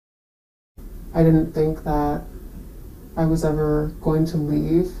I didn't think that I was ever going to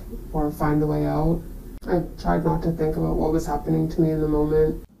leave or find a way out. I tried not to think about what was happening to me in the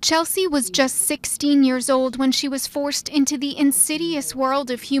moment. Chelsea was just 16 years old when she was forced into the insidious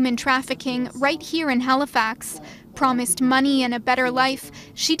world of human trafficking right here in Halifax. Promised money and a better life,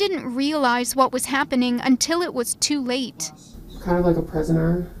 she didn't realize what was happening until it was too late. Kind of like a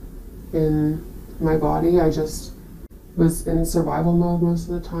prisoner in my body. I just was in survival mode most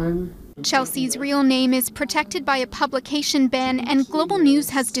of the time. Chelsea's real name is protected by a publication ban, and Global News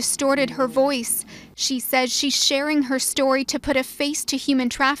has distorted her voice. She says she's sharing her story to put a face to human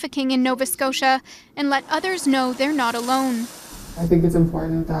trafficking in Nova Scotia and let others know they're not alone. I think it's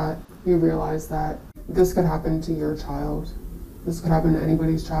important that you realize that this could happen to your child. This could happen to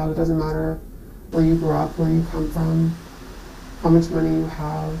anybody's child. It doesn't matter where you grew up, where you come from, how much money you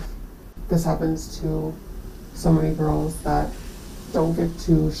have. This happens to so many girls that don't get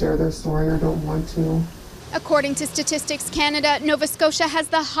to share their story or don't want to. According to Statistics Canada, Nova Scotia has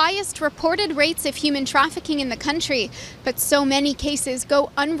the highest reported rates of human trafficking in the country, but so many cases go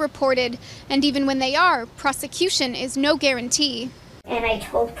unreported, and even when they are, prosecution is no guarantee. And I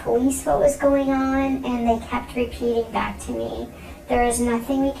told police what was going on, and they kept repeating back to me, there is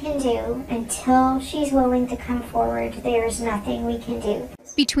nothing we can do until she's willing to come forward. There is nothing we can do.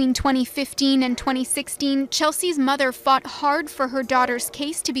 Between 2015 and 2016, Chelsea's mother fought hard for her daughter's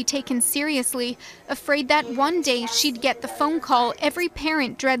case to be taken seriously, afraid that one day she'd get the phone call every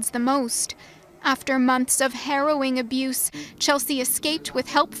parent dreads the most. After months of harrowing abuse, Chelsea escaped with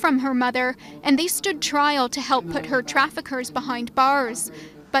help from her mother, and they stood trial to help put her traffickers behind bars.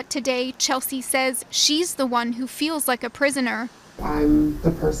 But today, Chelsea says she's the one who feels like a prisoner. I'm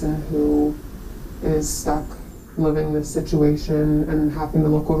the person who is stuck living this situation and having to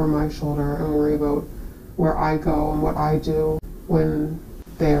look over my shoulder and worry about where I go and what I do when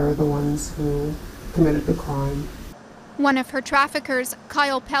they're the ones who committed the crime. One of her traffickers,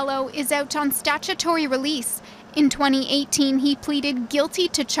 Kyle Pello, is out on statutory release. In 2018, he pleaded guilty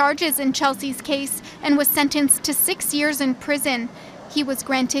to charges in Chelsea's case and was sentenced to 6 years in prison. He was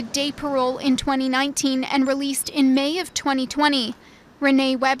granted day parole in 2019 and released in May of 2020.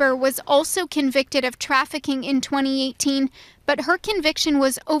 Renee Weber was also convicted of trafficking in 2018, but her conviction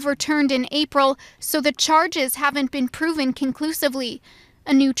was overturned in April, so the charges haven't been proven conclusively.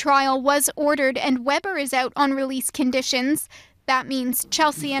 A new trial was ordered, and Weber is out on release conditions. That means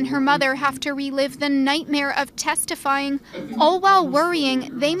Chelsea and her mother have to relive the nightmare of testifying, all while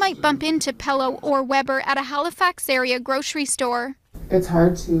worrying they might bump into Pello or Weber at a Halifax area grocery store. It's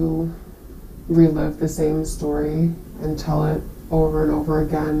hard to relive the same story and tell it over and over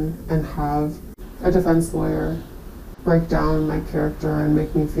again and have a defense lawyer break down my character and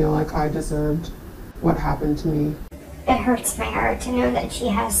make me feel like I deserved what happened to me. It hurts my heart to know that she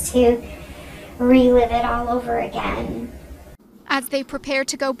has to relive it all over again. As they prepare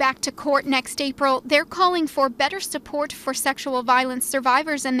to go back to court next April, they're calling for better support for sexual violence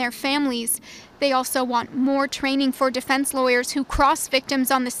survivors and their families. They also want more training for defense lawyers who cross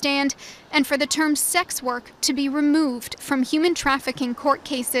victims on the stand, and for the term sex work to be removed from human trafficking court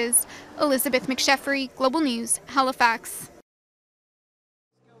cases. Elizabeth McSheffrey, Global News, Halifax.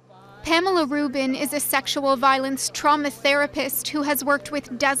 Pamela Rubin is a sexual violence trauma therapist who has worked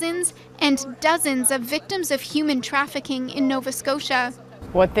with dozens and dozens of victims of human trafficking in Nova Scotia.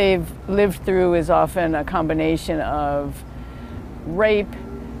 What they've lived through is often a combination of rape,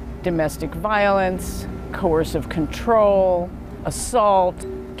 domestic violence, coercive control, assault,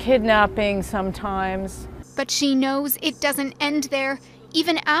 kidnapping sometimes. But she knows it doesn't end there.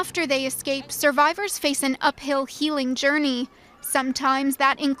 Even after they escape, survivors face an uphill healing journey. Sometimes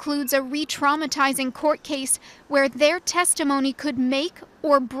that includes a re-traumatizing court case where their testimony could make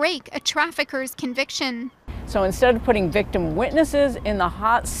or break a trafficker's conviction. So instead of putting victim witnesses in the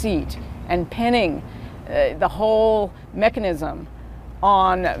hot seat and pinning the whole mechanism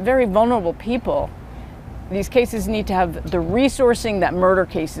on very vulnerable people, these cases need to have the resourcing that murder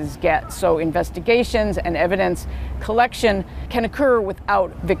cases get. So investigations and evidence collection can occur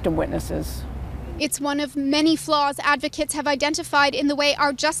without victim witnesses. It's one of many flaws advocates have identified in the way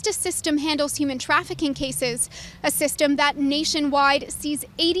our justice system handles human trafficking cases, a system that nationwide sees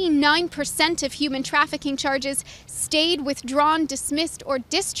 89% of human trafficking charges stayed, withdrawn, dismissed, or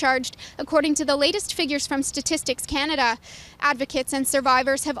discharged, according to the latest figures from Statistics Canada. Advocates and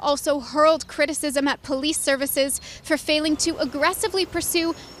survivors have also hurled criticism at police services for failing to aggressively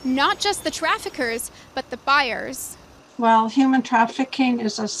pursue not just the traffickers, but the buyers. Well, human trafficking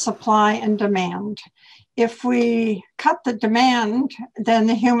is a supply and demand. If we cut the demand, then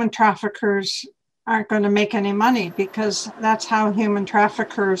the human traffickers aren't going to make any money, because that's how human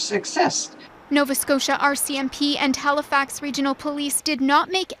traffickers exist. Nova Scotia RCMP and Halifax Regional Police did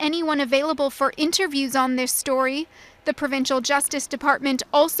not make anyone available for interviews on this story. The Provincial Justice Department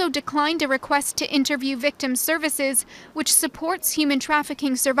also declined a request to interview Victim Services, which supports human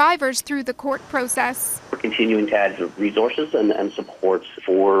trafficking survivors through the court process. We're continuing to add resources and supports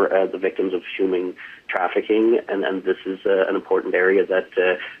for the victims of human trafficking, and this is an important area that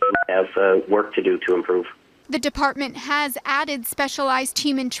we have work to do to improve. The department has added specialized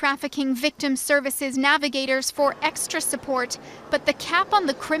human trafficking victim services navigators for extra support, but the cap on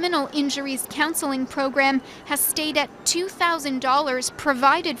the criminal injuries counseling program has stayed at $2,000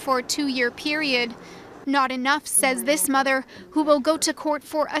 provided for a 2-year period. Not enough, says this mother, who will go to court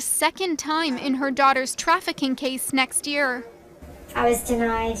for a second time in her daughter's trafficking case next year. I was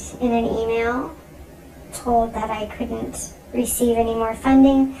denied in an email, told that I couldn't receive any more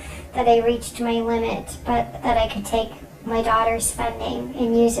funding, that I reached my limit, but that I could take my daughter's funding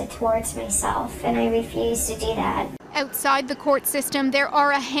and use it towards myself, and I refused to do that. Outside the court system, there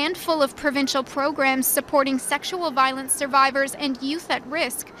are a handful of provincial programs supporting sexual violence survivors and youth at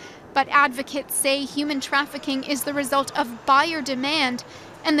risk, but advocates say human trafficking is the result of buyer demand,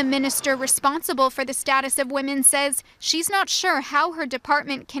 and the minister responsible for the status of women says she's not sure how her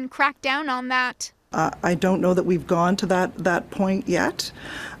department can crack down on that. I don't know that we've gone to that point yet,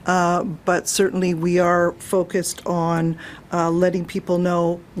 but certainly we are focused on letting people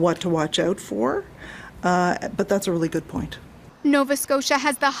know what to watch out for, but that's a really good point. Nova Scotia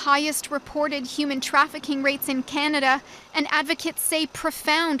has the highest reported human trafficking rates in Canada, and advocates say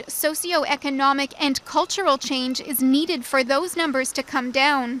profound socioeconomic and cultural change is needed for those numbers to come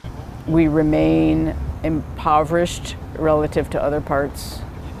down. We remain impoverished relative to other parts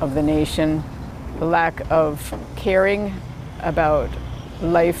of the nation. The lack of caring about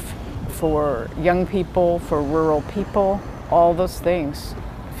life for young people, for rural people, all those things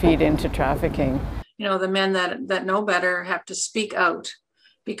feed into trafficking. You know, the men that know better have to speak out,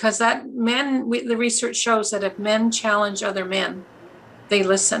 because the research shows that if men challenge other men, they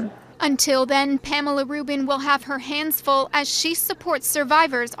listen. Until then, Pamela Rubin will have her hands full as she supports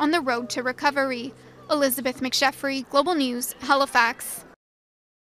survivors on the road to recovery. Elizabeth McSheffrey, Global News, Halifax.